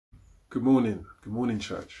Good morning,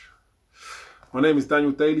 church. My name is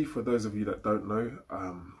Dailey. For those of you that don't know,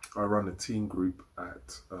 I run a teen group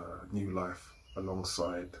at New Life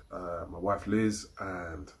alongside my wife Liz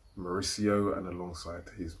and Mauricio, and alongside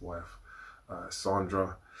his wife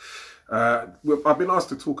Sandra. I've been asked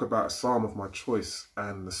to talk about a psalm of my choice,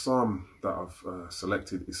 and the psalm that I've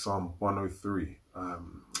selected is Psalm 103.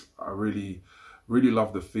 I really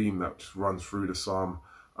love the theme that runs through the psalm.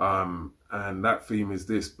 And that theme is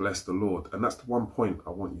this: bless the Lord. And that's the one point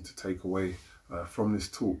I want you to take away from this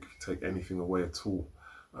talk. If you take anything away at all,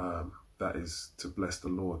 that is to bless the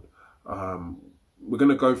Lord. We're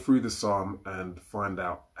going to go through the psalm and find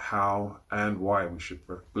out how and why we should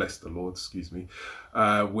bless the Lord,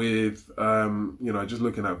 with just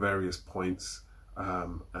looking at various points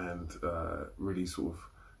and really sort of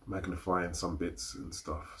magnifying some bits and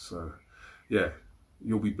stuff. So yeah,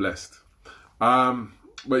 you'll be blessed.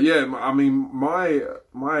 But yeah, I mean,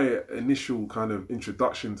 my initial kind of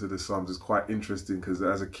introduction to the Psalms is quite interesting, because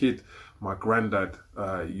as a kid, my granddad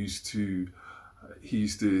used to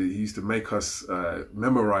make us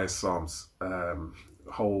memorize Psalms,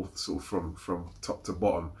 whole sort of from top to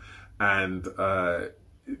bottom, and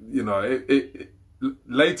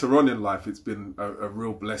later on in life, it's been a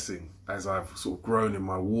real blessing as I've sort of grown in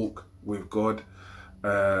my walk with God,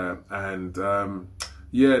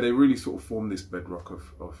 yeah, they really sort of form this bedrock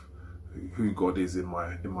of who God is in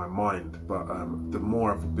my mind. But the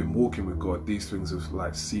more I've been walking with God, these things have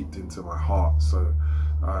like seeped into my heart. So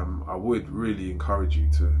I would really encourage you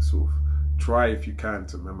to sort of try, if you can,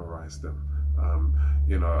 to memorize them.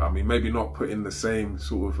 I mean, maybe not put in the same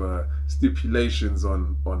sort of stipulations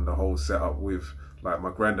on the whole setup, with like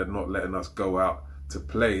my granddad not letting us go out to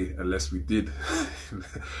play unless we did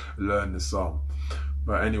learn the psalm.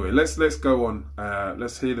 But anyway, let's go on.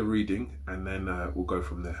 Let's hear the reading, and then we'll go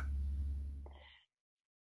from there.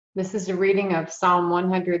 This is a reading of Psalm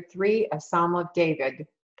 103, a psalm of David.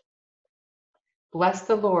 Bless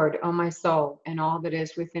the Lord, O my soul, and all that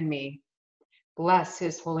is within me. Bless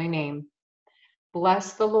his holy name.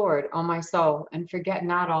 Bless the Lord, O my soul, and forget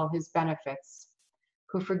not all his benefits,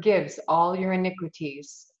 who forgives all your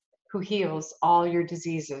iniquities, who heals all your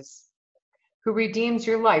diseases, who redeems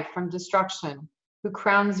your life from destruction, who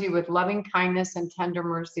crowns you with loving kindness and tender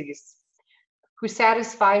mercies, who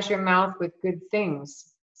satisfies your mouth with good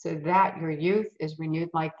things, so that your youth is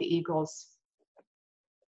renewed like the eagles.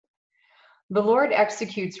 The Lord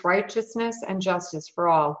executes righteousness and justice for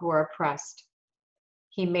all who are oppressed.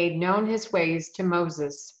 He made known his ways to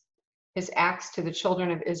Moses, his acts to the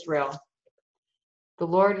children of Israel. The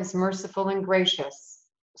Lord is merciful and gracious,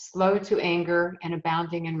 slow to anger and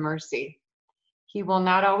abounding in mercy. He will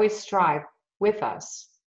not always strive with us,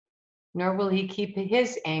 nor will he keep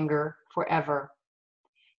his anger forever.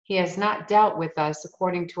 He has not dealt with us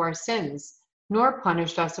according to our sins, nor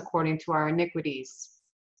punished us according to our iniquities.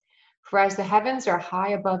 For as the heavens are high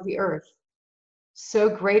above the earth,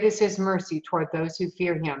 so great is his mercy toward those who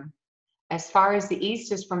fear him. As far as the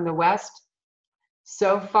east is from the west,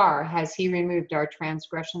 so far has he removed our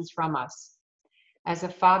transgressions from us. As a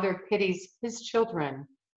father pities his children,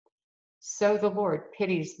 so the Lord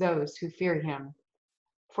pities those who fear him.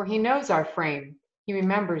 For he knows our frame. He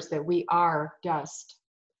remembers that we are dust.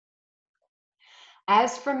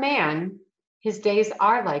 As for man, his days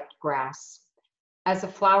are like grass. As a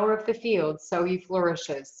flower of the field, so he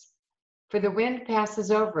flourishes. For the wind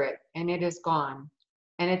passes over it, and it is gone,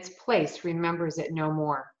 and its place remembers it no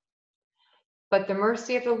more. But the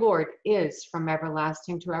mercy of the Lord is from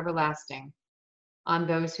everlasting to everlasting on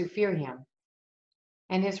those who fear him,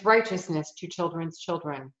 and his righteousness to children's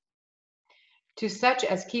children, to such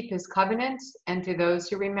as keep his covenant, and to those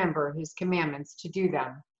who remember his commandments to do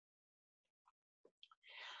them.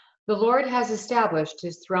 The Lord has established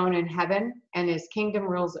his throne in heaven, and his kingdom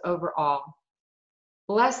rules over all.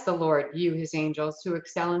 Bless the Lord, you his angels, who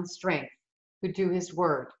excel in strength, who do his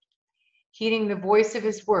word, heeding the voice of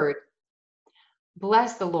his word.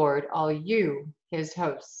 Bless the Lord, all you his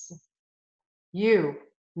hosts, you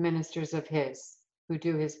ministers of his, who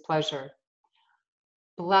do his pleasure.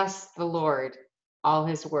 Bless the Lord, all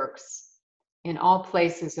his works, in all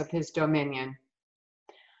places of his dominion.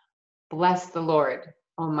 Bless the Lord,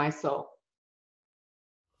 O my soul.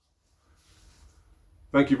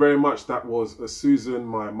 Thank you very much. That was Susan,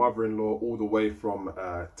 my mother-in-law, all the way from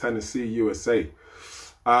Tennessee, USA.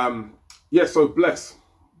 So bless.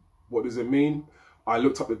 What does it mean? I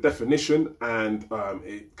looked up the definition, and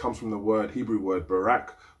it comes from the Hebrew word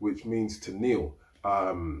barak, which means to kneel.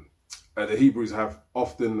 The Hebrews have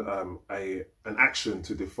often an action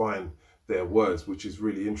to define their words, which is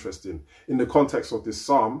really interesting. In the context of this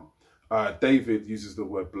psalm, David uses the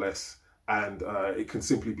word bless and it can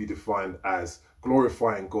simply be defined as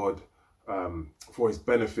glorifying God for his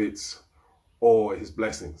benefits or his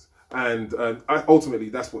blessings. And ultimately,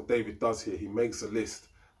 that's what David does here. He makes a list.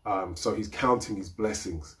 So he's counting his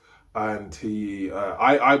blessings, and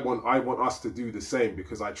I want us to do the same,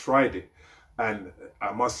 because I tried it, and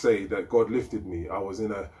I must say that God lifted me. I was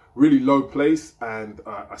in a really low place, and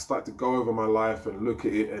I started to go over my life and look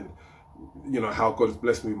at it, and how God has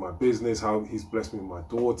blessed me with my business, how he's blessed me with my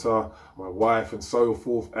daughter, my wife, and so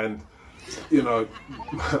forth. And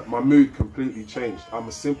my mood completely changed. I'm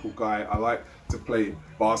a simple guy. I like to play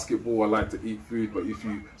basketball, I like to eat food, but if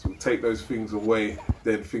you sort of take those things away,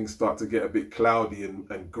 then things start to get a bit cloudy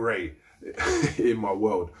and grey in my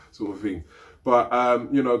world, sort of thing. But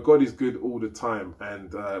God is good all the time,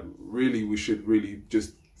 and really we should really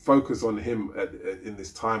just focus on him in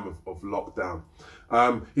this time of lockdown.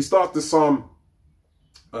 He starts the psalm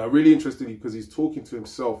really interestingly, because he's talking to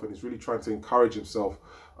himself, and he's really trying to encourage himself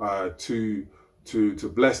to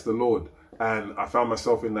bless the Lord. And I found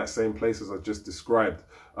myself in that same place as I just described.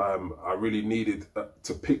 I really needed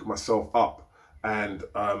to pick myself up, and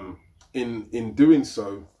in doing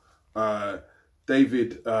so,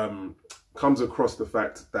 David comes across the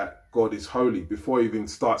fact that God is holy. Before he even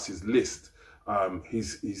starts his list, he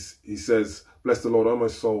says, "Bless the Lord, O my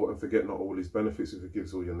soul, and forget not all his benefits, who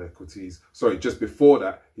forgives all your iniquities." Sorry, just before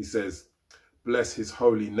that, he says, "Bless his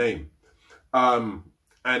holy name."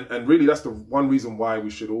 And really, that's the one reason why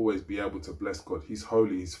we should always be able to bless God. He's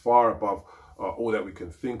holy. He's far above all that we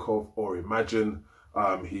can think of or imagine.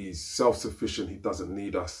 He's self-sufficient. He doesn't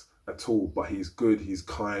need us at all, but he's good. He's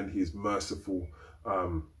kind. He's merciful,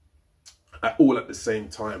 all at the same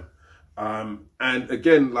time. And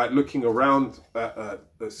again, like looking around at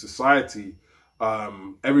society,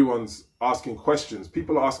 everyone's asking questions.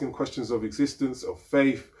 People are asking questions of existence, of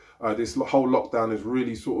faith. This whole lockdown has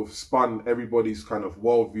really sort of spun everybody's kind of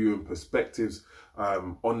worldview and perspectives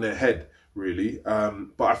on their head, really.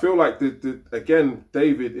 But I feel like, again,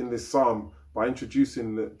 David in this psalm, by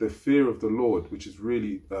introducing the fear of the Lord, which is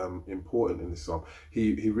really important in this psalm,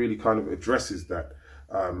 he really kind of addresses that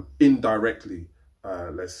indirectly,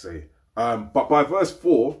 let's say. But by verse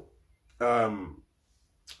 4,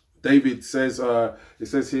 David says, it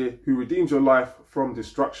says here, "Who redeems your life from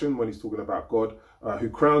destruction," when he's talking about God, "who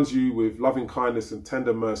crowns you with loving kindness and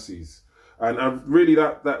tender mercies." And really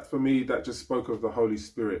that for me, that just spoke of the Holy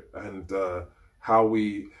Spirit, and how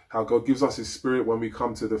God gives us his Spirit when we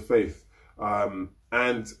come to the faith.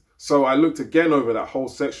 And so I looked again over that whole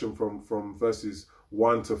section from verses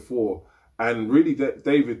 1 to 4, and really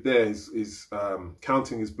David there is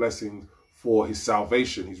counting his blessings for his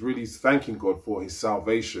salvation. He's really thanking God for his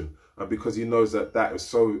salvation, because he knows that is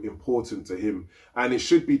so important to him, and it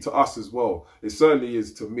should be to us as well. It certainly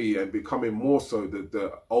is to me, and becoming more so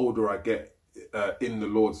the older I get in the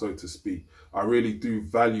Lord, so to speak. I really do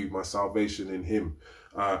value my salvation in him,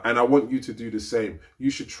 and I want you to do the same. You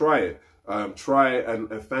should try it. Try it and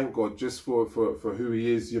thank God just for who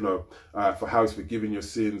he is, for how he's forgiven your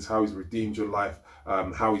sins, how he's redeemed your life,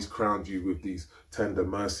 how he's crowned you with these tender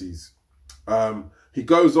mercies. He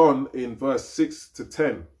goes on in verse 6 to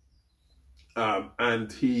 10.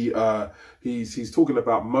 And he's talking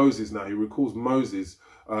about Moses now. He recalls Moses,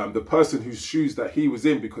 the person whose shoes that he was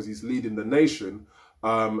in, because he's leading the nation.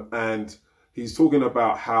 And he's talking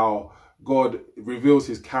about how God reveals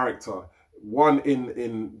his character, one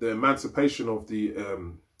in the emancipation of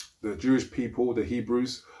the Jewish people, the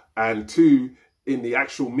Hebrews, and two, in the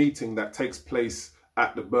actual meeting that takes place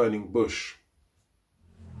at the burning bush.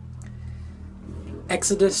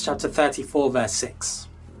 Exodus chapter 34 verse 6.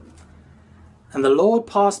 "And the Lord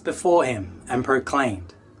passed before him and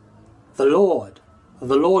proclaimed, the Lord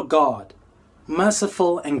God,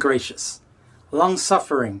 merciful and gracious,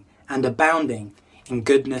 long-suffering and abounding in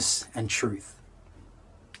goodness and truth."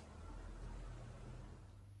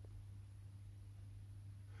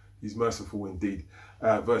 He's merciful indeed.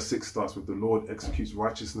 Verse 6 starts with, "The Lord executes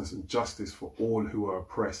righteousness and justice for all who are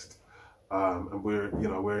oppressed." And we're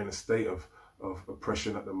in a state of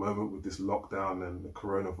oppression at the moment with this lockdown and the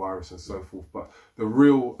coronavirus and so forth. But the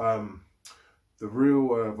real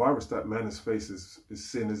virus that man has faced is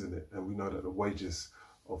sin, isn't it? And we know that the wages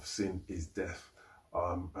of sin is death.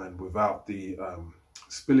 And without the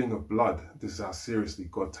spilling of blood, this is how seriously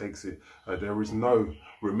God takes it. There is no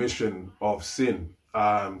remission of sin.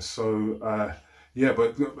 Yeah,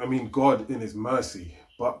 but I mean, God in his mercy,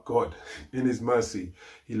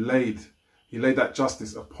 he laid that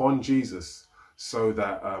justice upon Jesus, so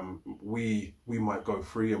that we might go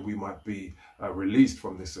free, and we might be released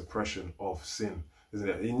from this oppression of sin, isn't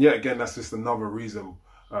it? And yet again, that's just another reason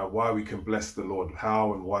why we can bless the Lord,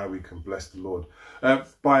 how and why we can bless the Lord.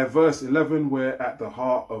 By verse 11, we're at the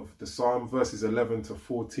heart of the psalm, verses 11 to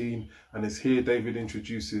 14, and it's here David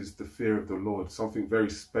introduces the fear of the Lord, something very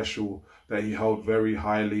special that he held very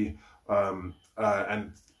highly.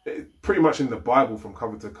 And pretty much in the Bible, from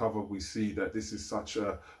cover to cover, we see that this is such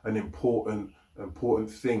an important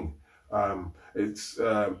thing. It's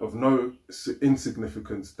of no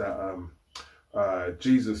insignificance that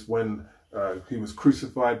Jesus, when he was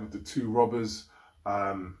crucified with the two robbers,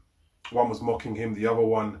 one was mocking him, the other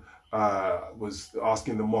one was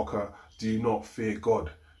asking the mocker, "Do you not fear God?"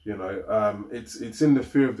 You know, it's in the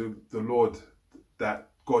fear of the Lord that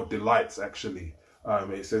God delights, actually.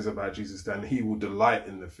 It says about Jesus that he will delight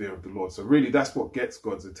in the fear of the Lord. So really, that's what gets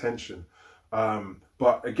God's attention.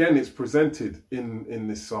 But again, it's presented in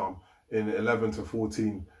this psalm in 11 to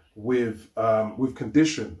 14 with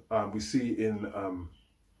condition. We see in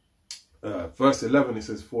verse 11, it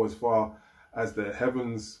says, "For as far as the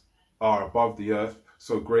heavens are above the earth,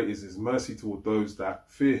 so great is his mercy toward those that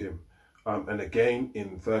fear him." And again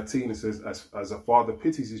in 13, it says, as a father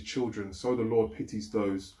pities his children, so the Lord pities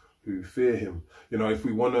those who fear him. You know, if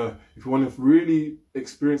we want to really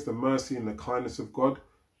experience the mercy and the kindness of God,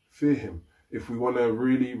 fear him. If we want to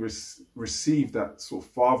really receive that sort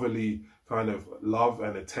of fatherly kind of love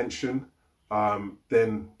and attention,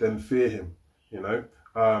 then fear him. You know,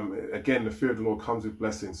 again, the fear of the Lord comes with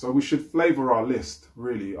blessing. So we should flavor our list,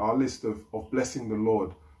 really, our list of blessing the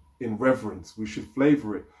Lord in reverence. We should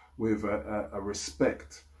flavor it with a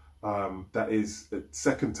respect that is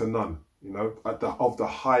second to none, you know, of the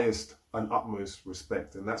highest and utmost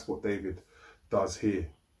respect. And that's what David does here.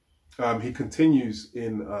 He continues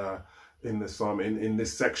in the psalm, in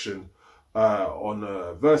this section, on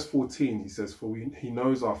verse 14, he says, "For he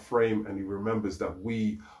knows our frame and he remembers that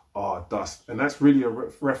we are dust." And that's really a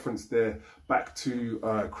reference there back to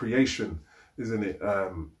creation, isn't it?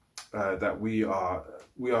 That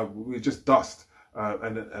we're just dust.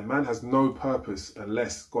 And man has no purpose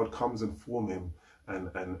unless God comes and form him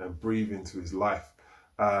and breathe into his life.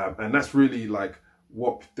 And that's really like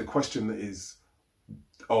what the question is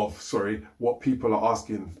what people are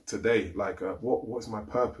asking today. Like, what's my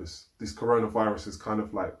purpose? This coronavirus has kind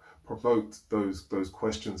of like provoked those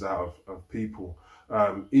questions out of people.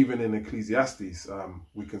 Even in Ecclesiastes,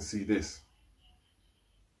 we can see this.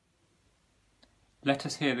 "Let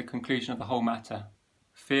us hear the conclusion of the whole matter.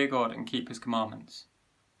 Fear God and keep his commandments,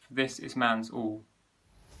 for this is man's all."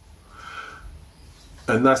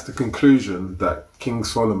 And that's the conclusion that King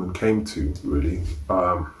Solomon came to, really,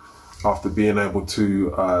 after being able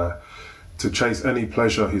to chase any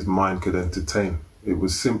pleasure his mind could entertain. It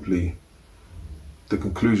was simply, the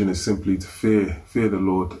conclusion is simply to fear the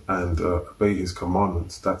Lord and obey his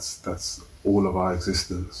commandments. That's all of our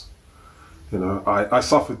existence. You know, I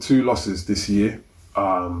suffered two losses this year.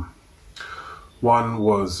 One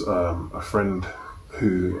was a friend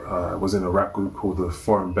who was in a rap group called the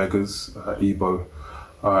Foreign Beggars, Igbo,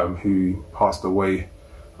 who passed away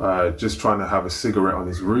just trying to have a cigarette on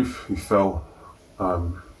his roof. He fell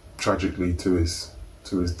tragically to his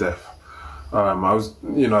death. I was,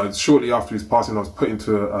 you know, shortly after his passing, I was put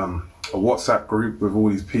into a WhatsApp group with all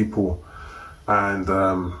these people, and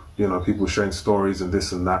you know, people sharing stories and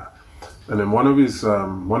this and that. And then one of his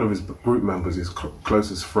group members, his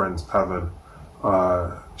closest friends, Pavan,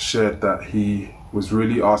 shared that he was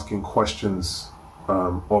really asking questions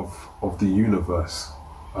of the universe,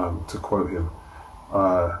 to quote him,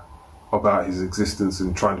 about his existence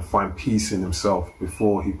and trying to find peace in himself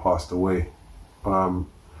before he passed away. And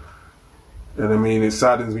I mean, it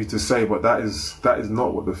saddens me to say, but that is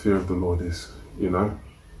not what the fear of the Lord is, you know.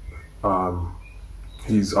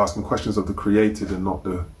 He's asking questions of the created and not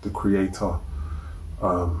the creator.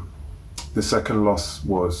 The second loss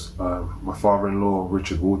was my father-in-law,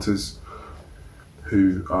 Richard Waters,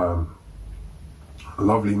 who, a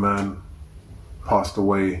lovely man, passed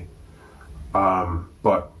away.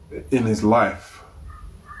 But in his life,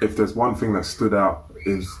 if there's one thing that stood out,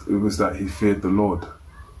 it was that he feared the Lord.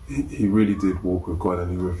 He really did walk with God,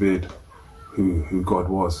 and he revered who God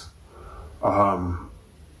was.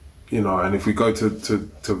 You know, and if we go to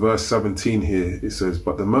verse 17 here, it says,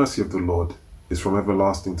 "But the mercy of the Lord is from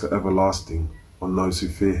everlasting to everlasting on those who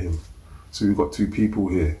fear him." So we've got two people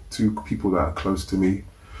here, two people that are close to me.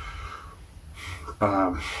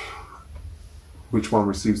 Which one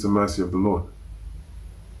receives the mercy of the Lord?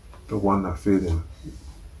 The one that feared him,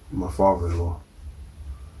 my father-in-law.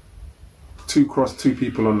 Two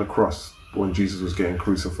people on the cross when Jesus was getting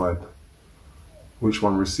crucified. Which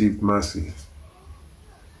one received mercy?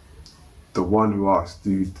 The one who asked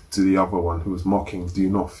to the other one who was mocking, "Do you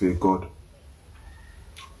not fear God?"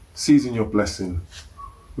 season your blessing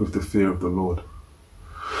with the fear of the Lord.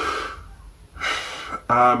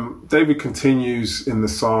 David continues in the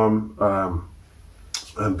psalm,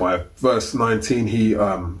 and by verse 19 he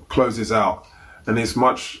closes out, and it's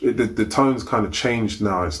the tone's kind of changed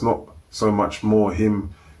now. It's not so much more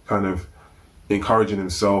him kind of encouraging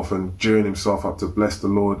himself and gearing himself up to bless the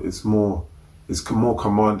Lord. It's more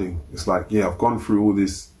commanding. It's like, yeah, I've gone through all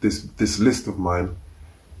this list of mine,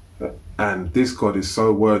 and this God is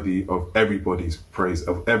so worthy of everybody's praise,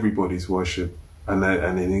 of everybody's worship. And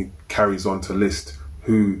then he carries on to list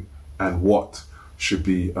who and what should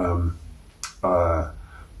be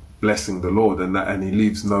blessing the Lord, and he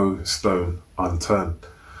leaves no stone unturned.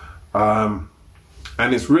 And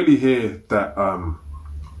it's really here that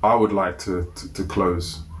I would like to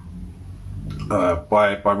close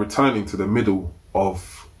by returning to the middle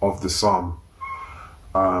of the psalm,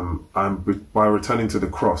 and by returning to the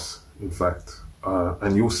cross, in fact.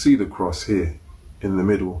 And you'll see the cross here in the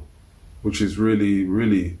middle, which is really,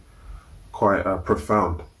 really quite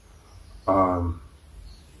profound.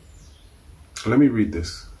 Let me read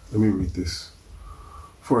this.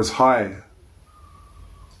 For as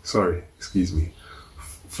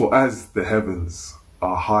the heavens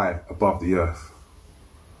are high above the earth,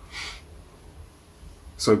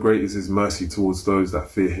 so great is his mercy towards those that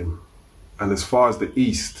fear him. And as far as the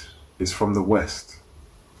east is from the west,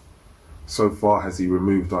 so far has he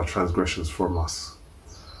removed our transgressions from us.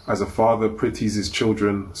 As a father pities his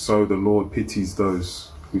children, so the Lord pities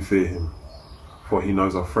those who fear him. For he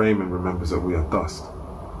knows our frame and remembers that we are dust.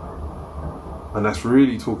 And that's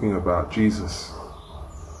really talking about Jesus,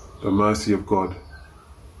 the mercy of God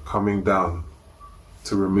coming down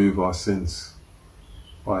to remove our sins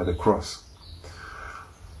by the cross.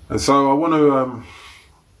 And so I want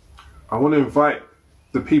to invite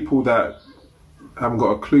the people that haven't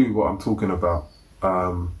got a clue what I'm talking about,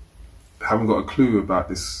 haven't got a clue about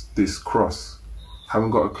this cross,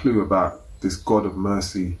 haven't got a clue about this God of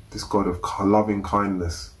mercy, this God of loving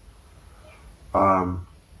kindness. I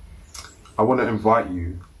want to invite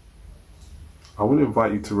you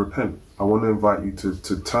to repent. I want to invite you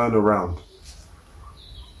to turn around,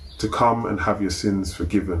 to come and have your sins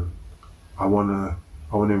forgiven. I want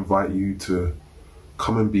to invite you to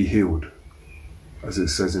come and be healed. As it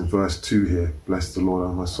says in verse 2 here, bless the Lord,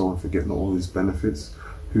 O my soul, and forget not all his benefits,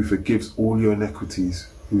 who forgives all your iniquities,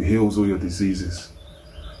 who heals all your diseases.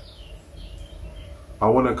 I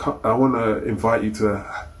want to invite you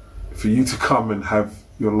for you to come and have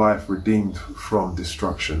your life redeemed from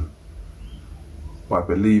destruction by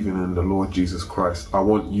believing in the Lord Jesus Christ. I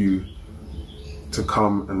want you to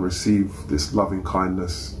come and receive this loving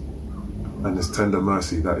kindness and this tender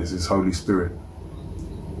mercy that is his Holy Spirit.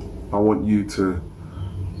 I want you to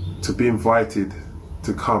be invited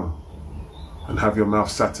to come and have your mouth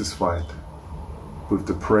satisfied with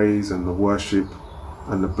the praise and the worship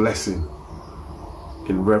and the blessing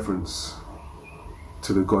in reverence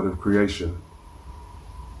to the God of creation.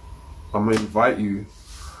 I'm going to invite you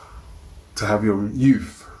to have your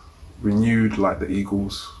youth renewed like the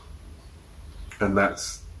eagles, and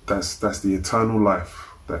that's the eternal life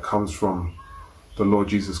that comes from the Lord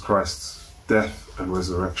Jesus Christ's death and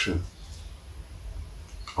resurrection.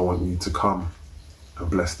 I want you to come and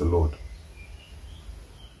bless the Lord.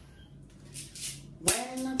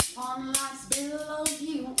 When upon life's billows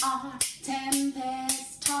you are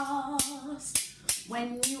tempest tossed,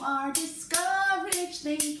 when you are discouraged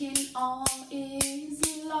thinking all is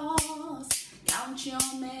lost, count your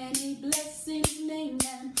many blessings, name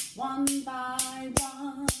them one by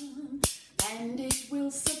one, and it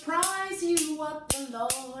will surprise you what the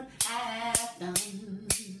Lord hath done.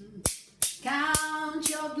 Count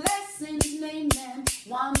your blessings, name them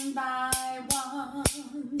one by one.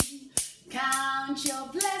 Count your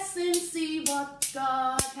blessings, see what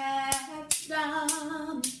God hath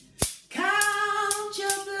done. Count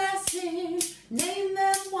your blessings, name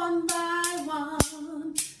them one by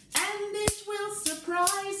one, and it will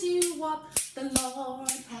surprise you what the Lord